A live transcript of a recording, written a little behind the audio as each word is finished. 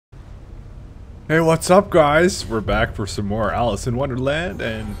Hey, what's up, guys? We're back for some more Alice in Wonderland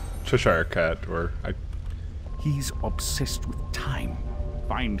and Cheshire Cat, He's obsessed with time.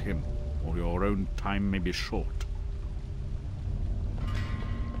 Find him, or your own time may be short.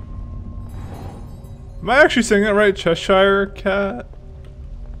 Am I actually saying that right? Cheshire Cat?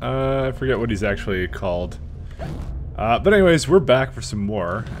 I forget what he's actually called. But anyways, we're back for some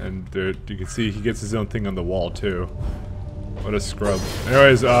more, and there, you can see he gets his own thing on the wall, too. What a scrub.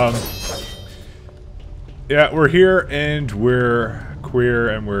 Anyways, yeah, we're here, and we're queer,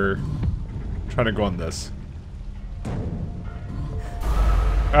 and we're trying to go on this.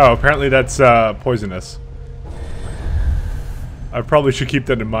 Oh, apparently that's, poisonous. I probably should keep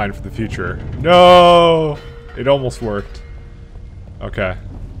that in mind for the future. No! It almost worked. Okay.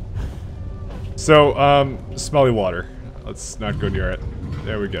 So, smelly water. Let's not go near it.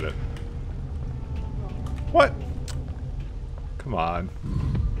 There, we get it. What? Come on.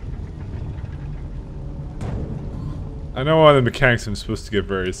 I know one of the mechanics I'm supposed to get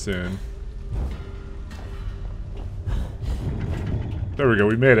very soon. There we go,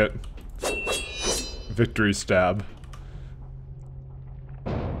 we made it. Victory stab.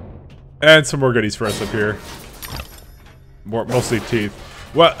 And some more goodies for us up here. Mostly teeth.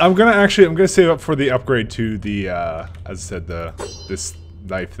 Well, I'm gonna save up for the upgrade to the, as I said, this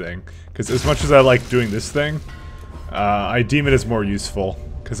knife thing. Because as much as I like doing this thing, I deem it as more useful.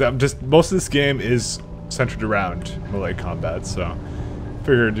 Because most of this game is centered around melee combat, so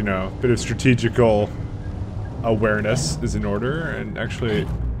figured, you know, a bit of strategical awareness is in order, and actually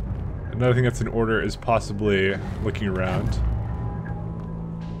another thing that's in order is possibly looking around,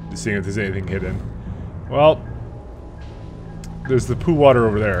 just seeing if there's anything hidden. Well, there's the poo water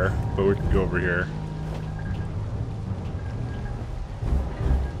over there, but we can go over here.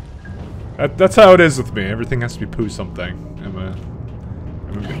 That's how it is with me. Everything has to be poo something. I'm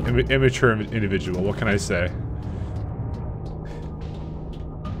an immature individual. What can I say?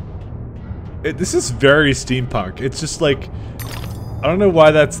 This is very steampunk. It's just like, I don't know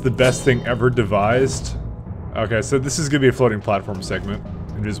why that's the best thing ever devised. Okay, so this is gonna be a floating platform segment.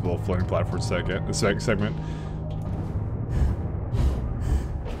 Invisible floating platform segment.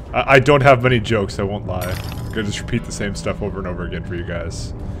 I don't have many jokes, I won't lie. I'm gonna just repeat the same stuff over and over again for you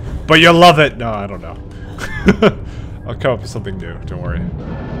guys. But you love it! No, I don't know. I'll come up with something new, don't worry.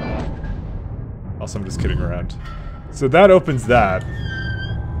 Also, I'm just kidding around. So that opens that.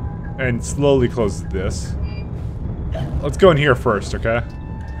 And slowly closes this. Let's go in here first, okay?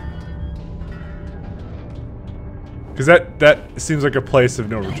 Because that seems like a place of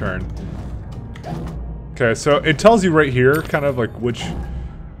no return. Okay, so it tells you right here, kind of like which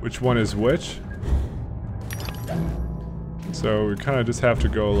one is which. So we kind of just have to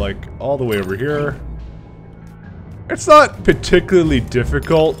go like all the way over here. It's not particularly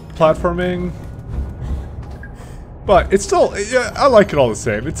difficult platforming, but it's still, yeah, I like it all the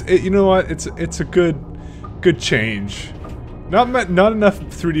same. You know what? It's a good change. Not enough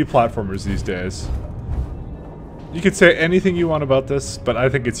 3D platformers these days. You could say anything you want about this, but I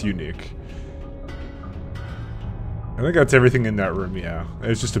think it's unique. I think that's everything in that room, yeah.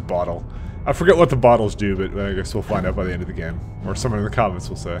 It's just a bottle. I forget what the bottles do, but I guess we'll find out by the end of the game. Or someone in the comments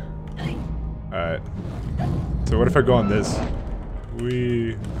will say. Alright. So what if I go on this?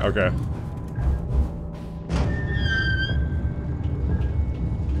 Okay.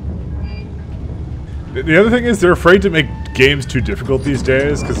 The other thing is they're afraid to make games too difficult these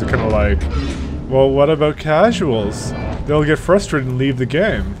days, because they're kind of like, well, what about casuals? They'll get frustrated and leave the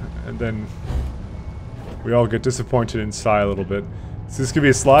game. And then we all get disappointed and sigh a little bit. Is this gonna be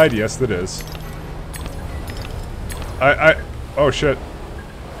a slide? Yes, it is. Oh shit.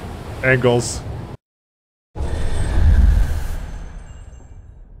 Angles.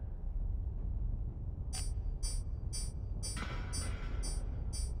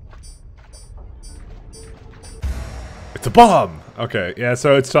 It's a bomb! Okay, yeah,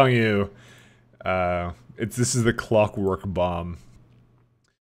 so it's telling you, this is the clockwork bomb.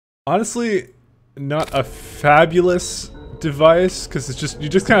 Honestly, not a fabulous device, because it's just, you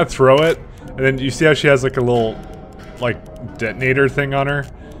just kind of throw it, and then you see how she has like a little, like, detonator thing on her,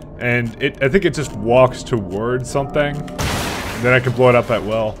 and I think it just walks towards something, and then I can blow it up at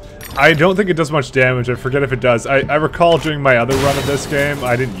will. I don't think it does much damage, I forget if it does. I recall during my other run of this game,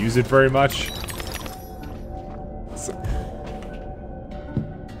 I didn't use it very much.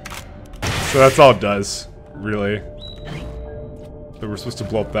 So that's all it does, really. So we're supposed to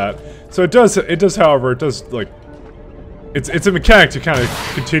blow up that. So it does, however, it does, like, it's a mechanic to kind of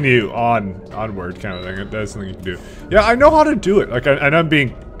continue onward kind of thing. It does something you can do. Yeah, I know how to do it. Like, and I'm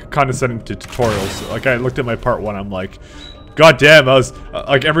being condescending to tutorials. Like, I looked at my part 1, I'm like, God damn, I was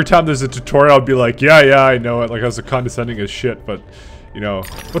like every time there's a tutorial, I'd be like, yeah, I know it. Like I was condescending as shit, but you know,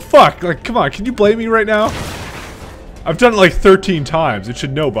 but fuck, like come on, can you blame me right now? I've done it like 13 times. It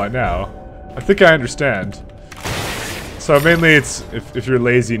should know by now. I think I understand. So mainly it's if you're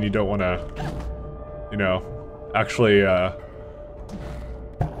lazy and you don't want to, you know, actually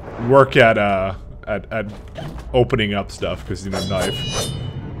work at opening up stuff because you know knife.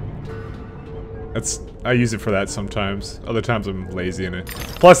 I use it for that sometimes. Other times I'm lazy in it.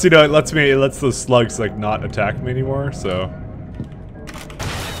 Plus, you know, it lets those slugs like not attack me anymore. So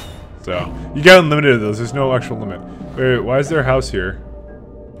you get unlimited of those. There's no actual limit. Wait, why is there a house here?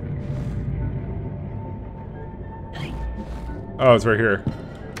 Oh, it's right here.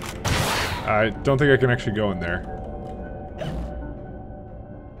 I don't think I can actually go in there.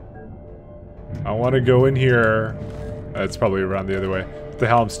 I want to go in here. It's probably around the other way. What the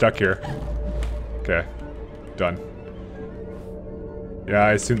hell? I'm stuck here. Okay. Done. Yeah,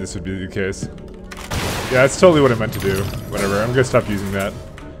 I assumed this would be the case. Yeah, that's totally what I meant to do. Whatever, I'm gonna stop using that.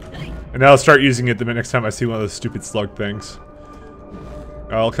 And I'll start using it the next time I see one of those stupid slug things.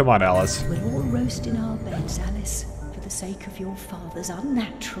 Oh, come on, Alice. We'll all roast in our beds, Alice, for the sake of your father's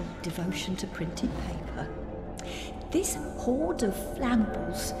unnatural devotion to printed paper. This horde of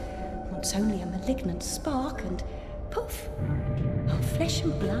flambles wants only a malignant spark and poof, our flesh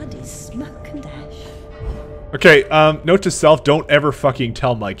and blood is smoke and ash. Okay, note to self, don't ever fucking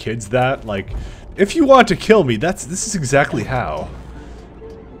tell my kids that. Like, if you want to kill me, this is exactly how.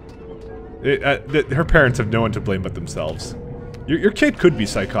 Her parents have no one to blame but themselves. Your kid could be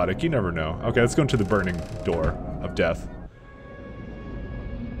psychotic, you never know. Okay, let's go into the burning door of death.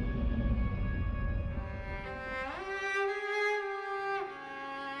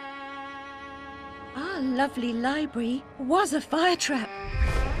 Our lovely library was a fire trap.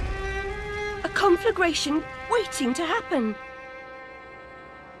 A conflagration waiting to happen.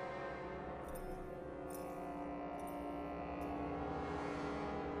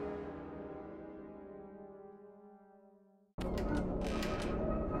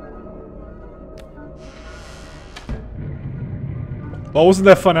 Well, wasn't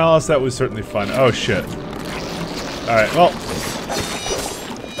that fun, Alice? That was certainly fun. Oh, shit. Alright, well.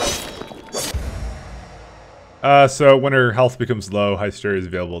 So when her health becomes low, high hysteria is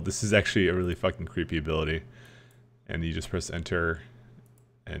available. This is actually a really fucking creepy ability. And you just press enter.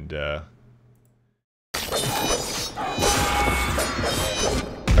 And, okay.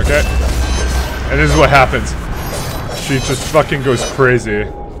 And this is what happens. She just fucking goes crazy.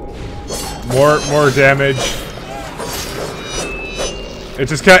 More damage. It's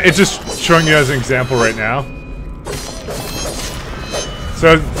just showing you as an example right now.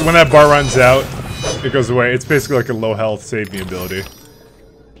 So when that bar runs out, it goes away. It's basically like a low health save me ability.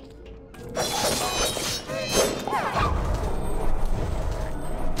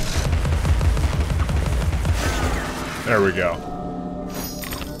 There we go.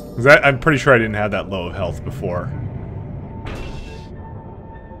 I'm pretty sure I didn't have that low of health before.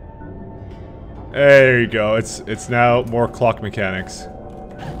 There you go. It's now more clock mechanics.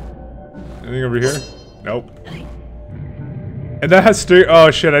 Anything over here? Nope. And that has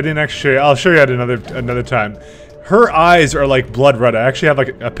oh shit, I didn't actually show you. I'll show you at another time. Her eyes are like blood red. I actually have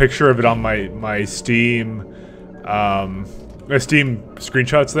like a picture of it on my Steam Steam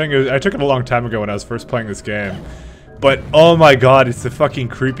screenshots thing. I took it a long time ago when I was first playing this game. But oh my god, it's the fucking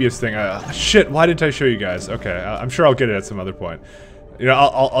creepiest thing. Shit, why didn't I show you guys? Okay, I'm sure I'll get it at some other point. You know,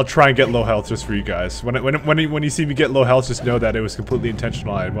 I'll try and get low health just for you guys. When you see me get low health, just know that it was completely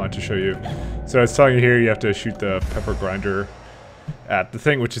intentional. I wanted to show you. So I was telling you here, you have to shoot the pepper grinder at the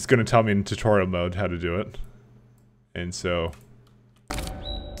thing, which is going to tell me in tutorial mode how to do it. And so,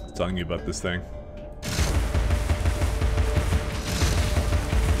 it's telling you about this thing.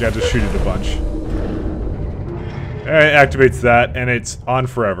 You have to shoot it a bunch. And it activates that, and it's on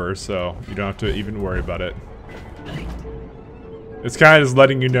forever, so you don't have to even worry about it. It's kind of just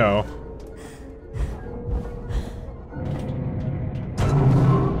letting you know.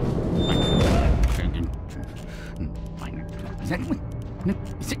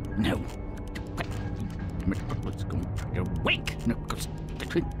 No. What's going to wake?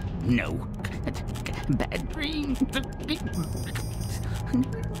 No. Bad dream.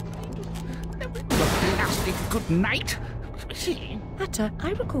 Nasty good night. Hatter,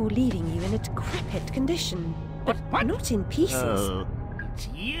 I recall leaving you in a decrepit condition. But What? not in pieces. Oh, it's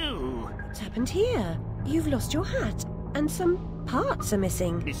you. What's happened here? You've lost your hat, and some parts are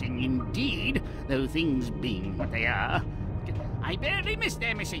missing. Missing indeed, though things being what they are. I barely missed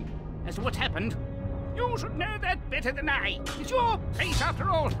their missing. As to what's happened, you should know that better than I. It's your place after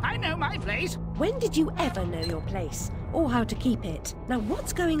all. I know my place. When did you ever know your place? or how to keep it. Now,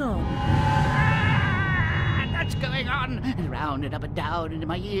 what's going on? That's going on, and round and up and down into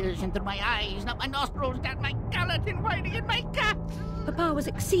my ears and through my eyes, up my nostrils, down my gullet, and winding in my guts. Papa was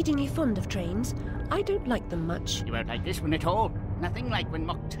exceedingly fond of trains. I don't like them much. You won't like this one at all. Nothing like when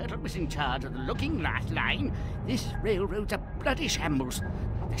Mock Turtle was in charge of the Looking Glass line. This railroad's a bloody shambles.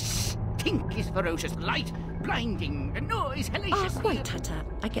 The stink is ferocious, the light blinding, the noise hellacious. Quite, Tata.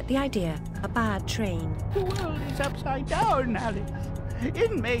 I get the idea. A bad train. The world is upside down, Alice.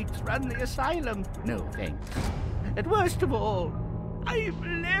 Inmates run the asylum. No thanks. And worst of all,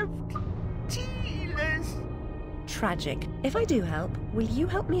 I'm left tealess. Tragic. If I do help, will you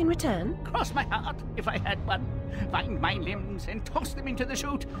help me in return? Cross my heart, if I had one. Find my limbs and toss them into the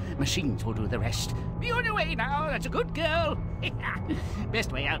chute. Machines will do the rest. Be on your way now, that's a good girl.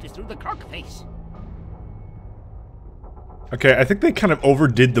 Best way out is through the clock face. Okay, I think they kind of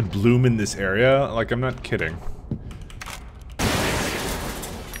overdid the bloom in this area. Like, I'm not kidding.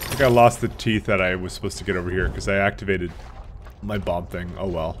 I think I lost the teeth that I was supposed to get over here because I activated my bomb thing. Oh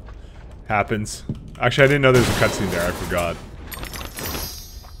well. Happens. Actually, I didn't know there was a cutscene there. I forgot.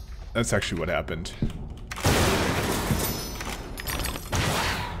 That's actually what happened.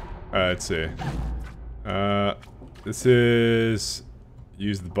 Let's see. This is...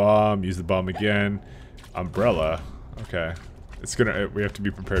 Use the bomb again. Umbrella. Okay. It's gonna... We have to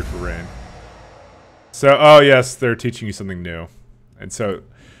be prepared for rain. So, oh yes, they're teaching you something new. And so,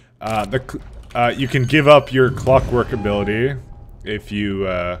 you can give up your clockwork ability if you,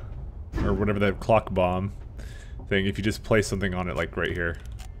 or whatever that clock bomb thing, if you just place something on it, like right here.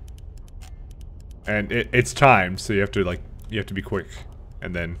 And it's timed, so you have to be quick.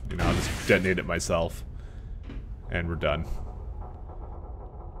 And then, you know, I'll just detonate it myself. And we're done.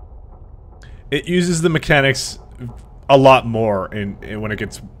 It uses the mechanics a lot more when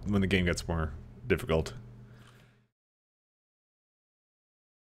the game gets more difficult.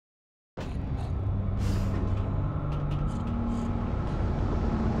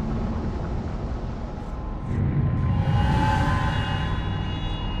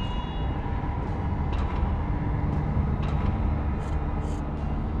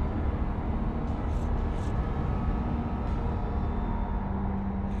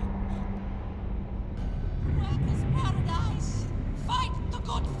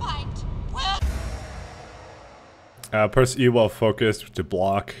 Press E while focused to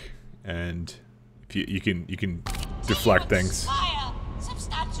block, and if you can deflect things. Fire.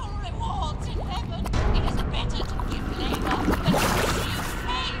 Substantial rewards in heaven. It is better to give labor than to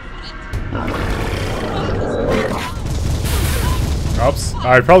receive pay for it. Oops!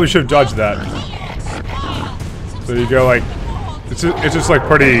 I probably should have dodged that. So you go like, it's just like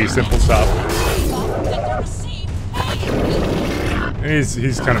pretty simple stuff. And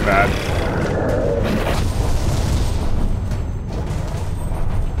he's kind of bad.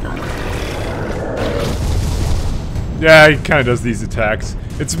 Yeah, he kind of does these attacks.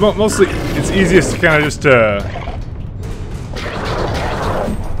 It's mostly, it's easiest to kind of just, what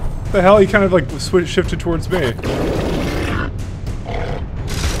the hell? He kind of like shifted towards me. I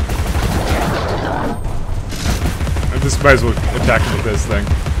just might as well attack him with this thing.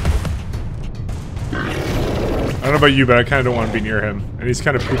 I don't know about you, but I kind of don't want to be near him. And he's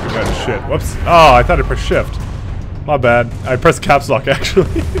kind of pooping out his shit. Whoops. Oh, I thought I pressed shift. My bad. I pressed caps lock,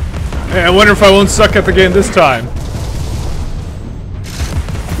 actually. Hey, I wonder if I won't suck at the game this time.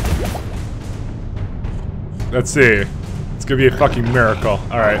 Let's see. It's gonna be a fucking miracle.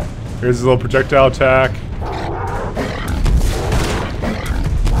 Alright. Here's a little projectile attack.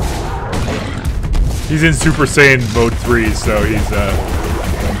 He's in Super Saiyan mode 3, so he's,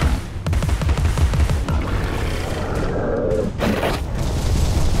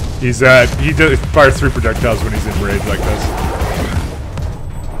 he fires 3 projectiles when he's in rage like this.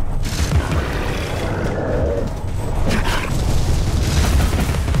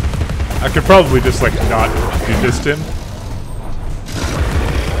 I could probably just, like, not resist him.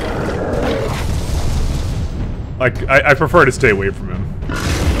 Like, I prefer to stay away from him.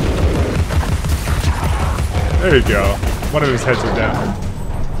 There you go. One of his heads are down.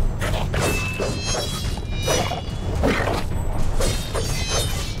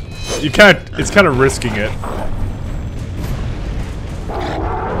 You can't, it's kind of risking it.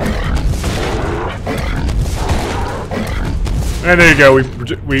 And there you go,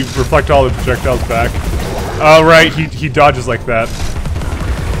 we reflect all the projectiles back. Oh right, he dodges like that.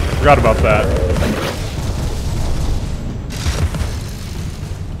 Forgot about that.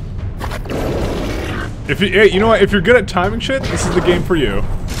 If you know what, if you're good at timing shit, this is the game for you.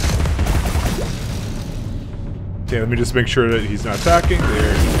 Okay, let me just make sure that he's not attacking.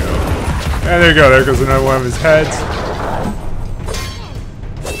 There you go. And there you go, there goes another one of his heads.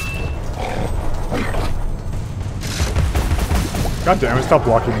 God damn it, stop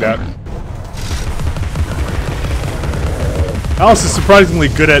blocking that. Alice is surprisingly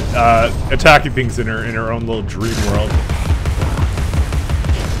good at attacking things in her own little dream world.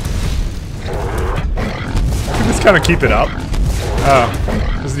 I can just kind of keep it up.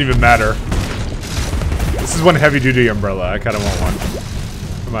 Doesn't even matter. This is one heavy-duty umbrella. I kind of want one.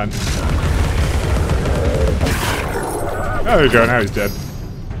 Come on. Oh, there we go. Now he's dead.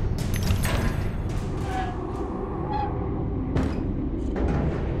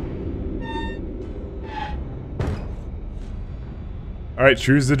 All right,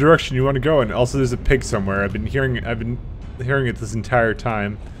 choose the direction you want to go in. Also, there's a pig somewhere. I've been hearing it this entire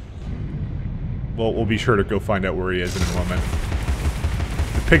time. Well, we'll be sure to go find out where he is in a moment.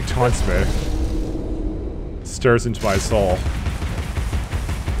 The pig taunts me. Stares into my soul.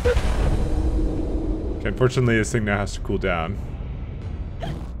 Okay, unfortunately, this thing now has to cool down.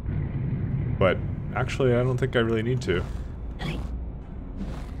 But actually, I don't think I really need to. What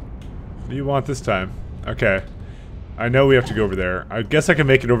do you want this time? Okay. I know we have to go over there. I guess I can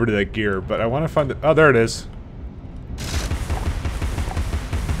make it over to that gear, but I want to find the... Oh, there it is.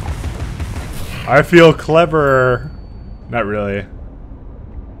 I feel clever. Not really.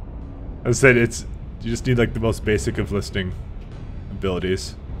 As I said, it's... You just need, like, the most basic of listing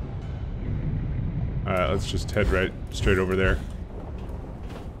abilities. Alright, let's just head straight over there.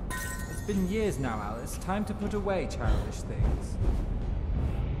 It's been years now, Alice. Time to put away childish things.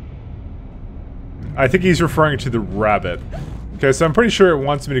 I think he's referring to the rabbit. Okay, so I'm pretty sure it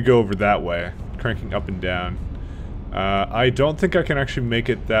wants me to go over that way. Cranking up and down. I don't think I can actually make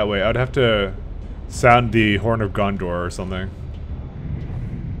it that way. I'd have to sound the Horn of Gondor or something.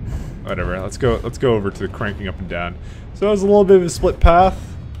 Whatever, let's go over to the cranking up and down. So it was a little bit of a split path.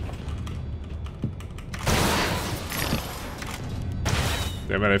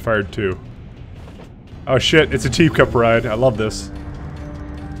 Damn it, I fired two. Oh shit, it's a teacup ride. I love this.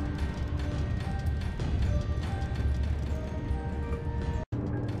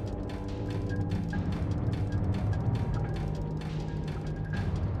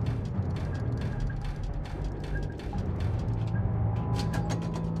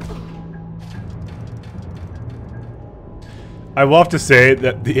 I will have to say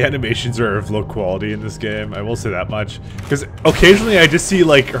that the animations are of low quality in this game. I will say that much. Because occasionally I just see,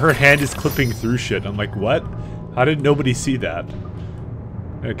 like, her hand is clipping through shit. I'm like, what? How did nobody see that?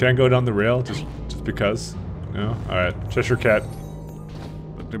 Can I go down the rail just because? No? Alright. Cheshire Cat.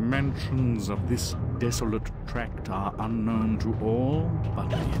 The dimensions of this desolate tract are unknown to all but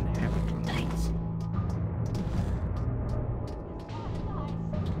the inhabitants.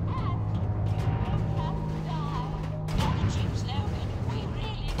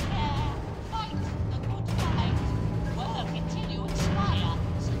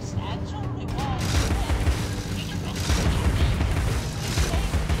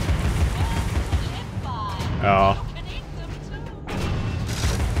 Oh.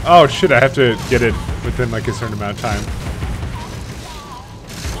 Oh shit, I have to get it within like a certain amount of time.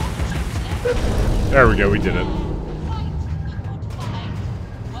 There we go, we did it.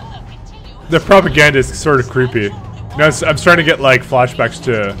 The propaganda is sort of creepy. You know, I'm starting to get like flashbacks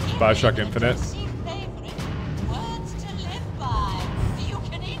to Bioshock Infinite.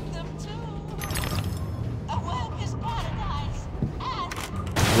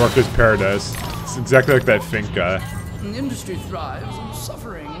 Workers' Paradise. It's exactly like that Fink guy. The industry thrives on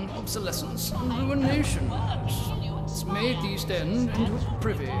suffering, obsolescence, and ruination. It's made the East End into a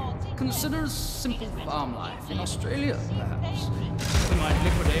privy. Consider simple farm life in Australia, perhaps. We might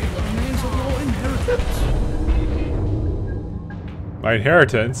liquidate what remains of your inheritance. My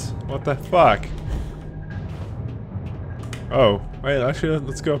inheritance? What the fuck? Oh, wait, actually,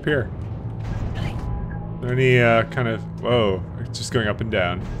 let's go up here. Are there any kind of... Whoa, it's just going up and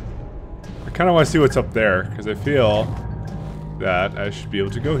down. I kind of want to see what's up there, because I feel that I should be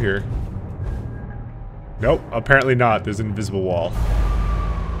able to go here. Nope, apparently not. There's an invisible wall.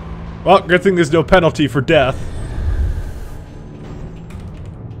 Well, good thing there's no penalty for death.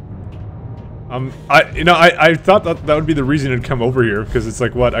 I thought that would be the reason to come over here, because it's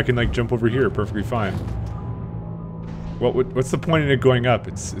like, what, I can like jump over here perfectly fine. What's the point in it going up?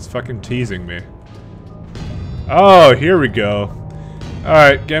 It's fucking teasing me. Oh, here we go.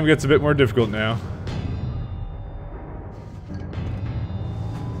 Alright, game gets a bit more difficult now.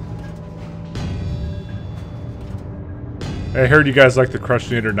 I heard you guys like the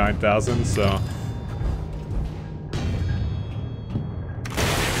Crushinator 9000, so...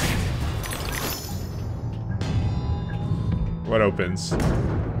 What opens?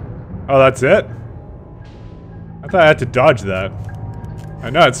 Oh, that's it? I thought I had to dodge that. I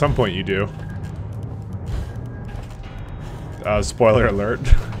know at some point you do. Spoiler alert.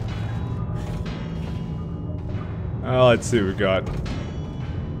 Let's see what we got.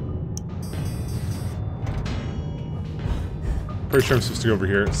 Pretty sure I'm supposed to go over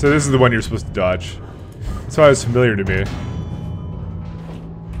here. So this is the one you're supposed to dodge. That's why it was familiar to me.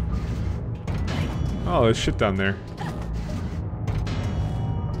 Oh, there's shit down there.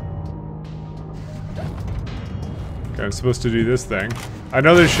 Okay, I'm supposed to do this thing. I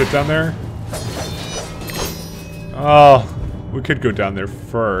know there's shit down there. Oh, we could go down there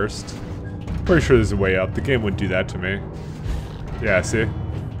first. Pretty sure there's a way up. The game wouldn't do that to me. Yeah, see?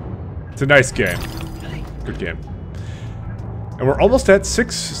 It's a nice game. Good game. And we're almost at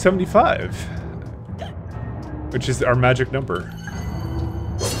 675. Which is our magic number.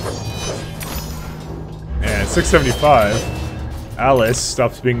 And 675, Alice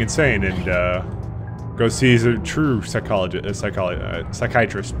stops being insane and goes sees a true psychiatrist.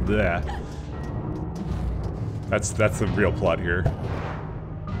 Bleh. That's the real plot here.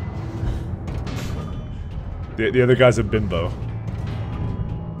 The other guy's a bimbo.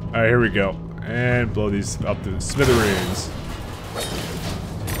 Alright, here we go. And blow these up to smithereens.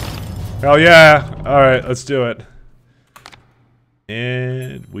 Hell yeah! Alright, let's do it.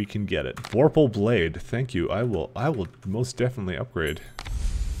 And we can get it. Vorpal Blade. Thank you. I will most definitely upgrade.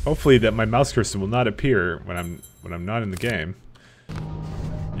 Hopefully that my mouse cursor will not appear when I'm not in the game.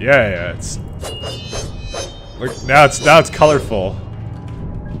 Yeah, it's like now it's colorful.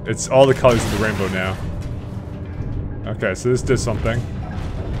 It's all the colors of the rainbow now. Okay, so this does something.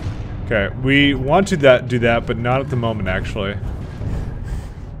 Okay, we want to do that, but not at the moment actually.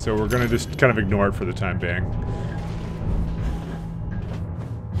 So we're gonna just kind of ignore it for the time being.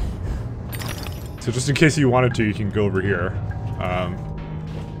 So just in case you wanted to, you can go over here.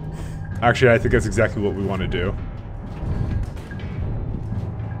 Actually, I think that's exactly what we want to do.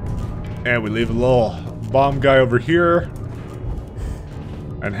 And we leave a little bomb guy over here.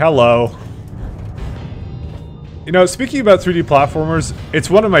 And hello. You know, speaking about 3D platformers, it's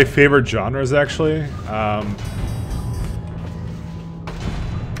one of my favorite genres, actually.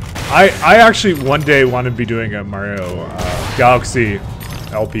 I actually one day want to be doing a Mario Galaxy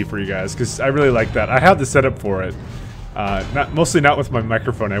LP for you guys, because I really like that. I have the setup for it. Mostly not with my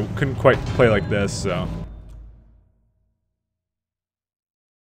microphone. I couldn't quite play like this, so.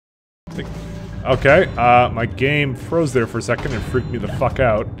 Okay, my game froze there for a second and freaked me the fuck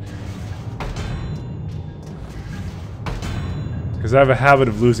out. Because I have a habit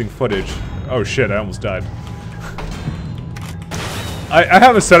of losing footage. Oh shit, I almost died. I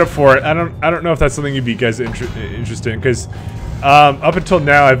have a setup for it. I don't know if that's something you'd be guys interested in, because up until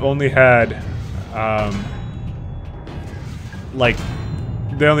now I've only had like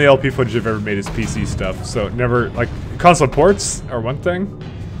the only LP footage I've ever made is PC stuff. So never like console ports are one thing,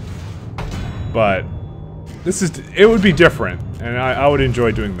 but it would be different, and I would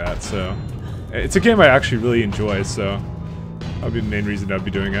enjoy doing that. So it's a game I actually really enjoy. So that would be the main reason I'd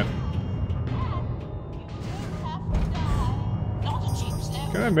be doing it.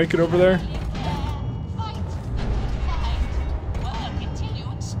 Can I make it over there?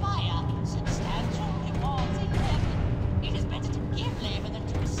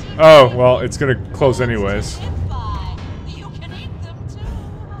 Oh, well, it's gonna close anyways.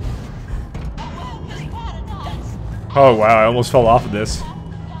 Oh wow, I almost fell off of this.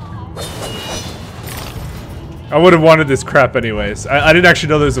 I would have wanted this crap anyways. I didn't actually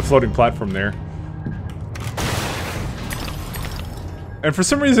know there was a floating platform there. And for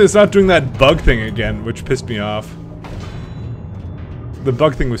some reason it's not doing that bug thing again, which pissed me off. The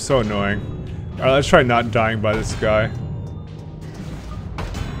bug thing was so annoying. Alright, let's try not dying by this guy.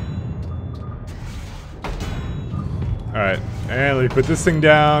 Alright, and let me put this thing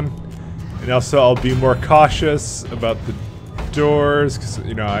down. And also I'll be more cautious about the doors, because,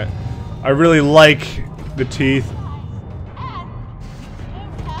 you know, I really like the teeth.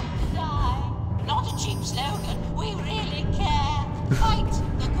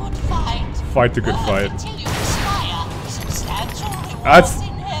 Fight the good fight.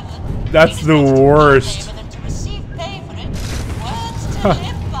 That's the worst. Huh.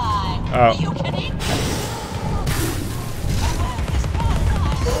 Oh.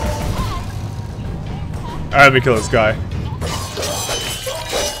 Alright, let me kill this guy.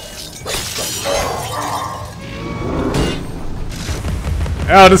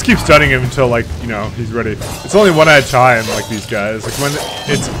 I'll just keep stunning him until, like, you know, he's ready. It's only one at a time, like these guys. Like, when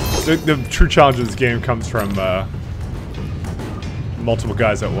it's... The true challenge of this game comes from, multiple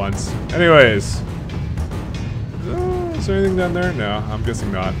guys at once. Anyways. Is there anything down there? No, I'm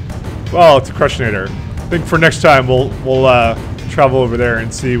guessing not. Well, it's a Crushinator. I think for next time, we'll travel over there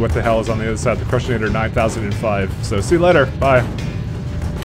and see what the hell is on the other side of the Crushinator 9005. So see you later. Bye.